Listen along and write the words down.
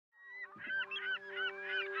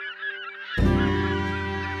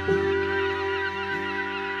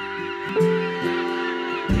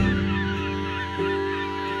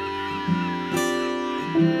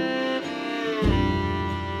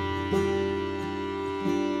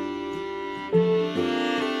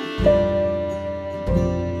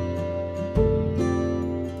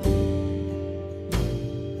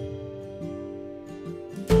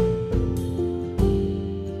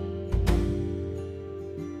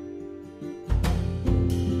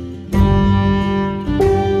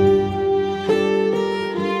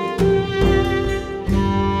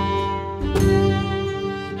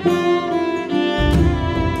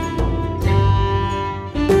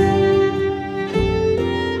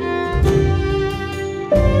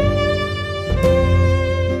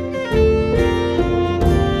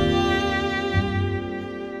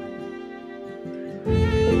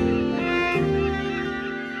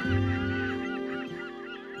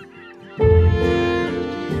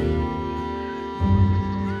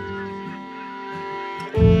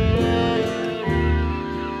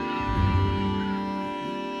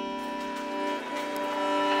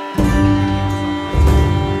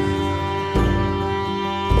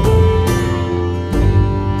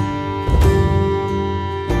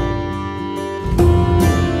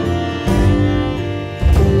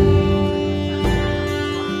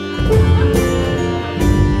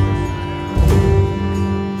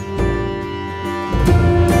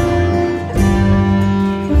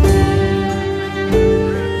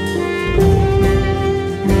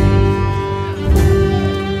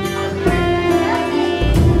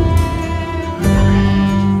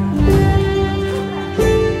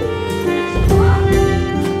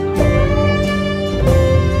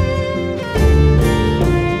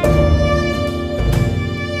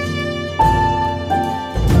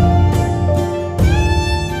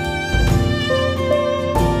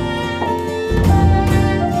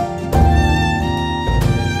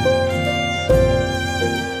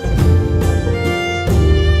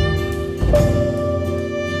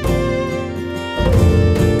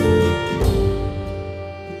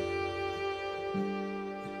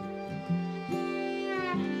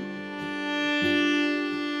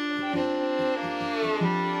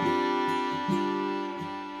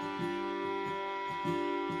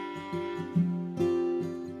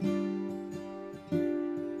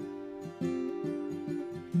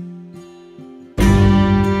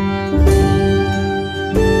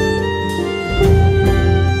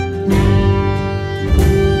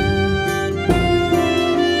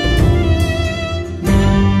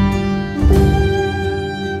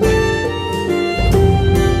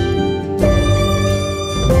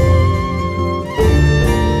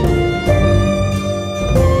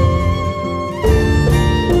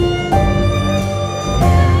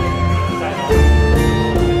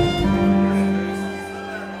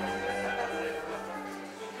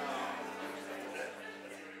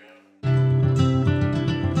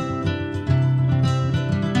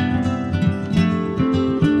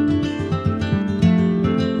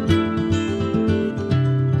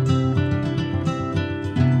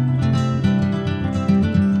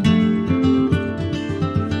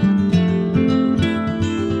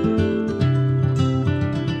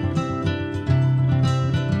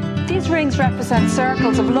rings represent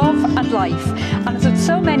circles of love and life, and as with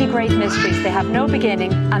so many great mysteries, they have no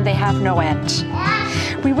beginning and they have no end.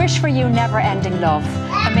 We wish for you never-ending love,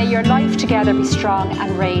 and may your life together be strong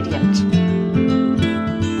and radiant.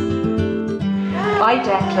 I,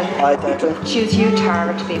 Declan, choose you,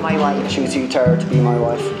 Tara, to be my wife. Choose you, Tara, to be my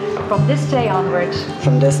wife. From this day onward,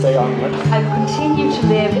 I will continue to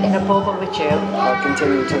live in a bubble with you. I'll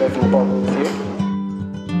continue to live in a bubble with you.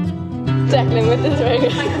 Declan, with this ring,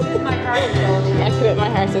 I commit my heart and soul to you. I commit my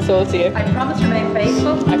heart and soul to you. I promise to remain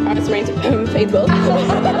faithful. I promise to remain faithful.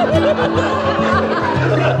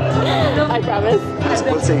 I promise.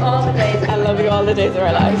 We'll see. All the days. I love you all the days of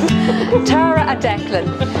our lives. Tara and Declan,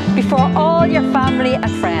 before all your family and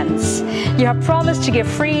friends, you have promised to give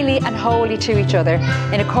freely and wholly to each other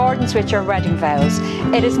in accordance with your wedding vows.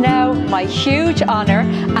 It is now my huge honour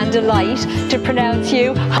and delight to pronounce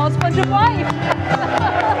you husband and wife.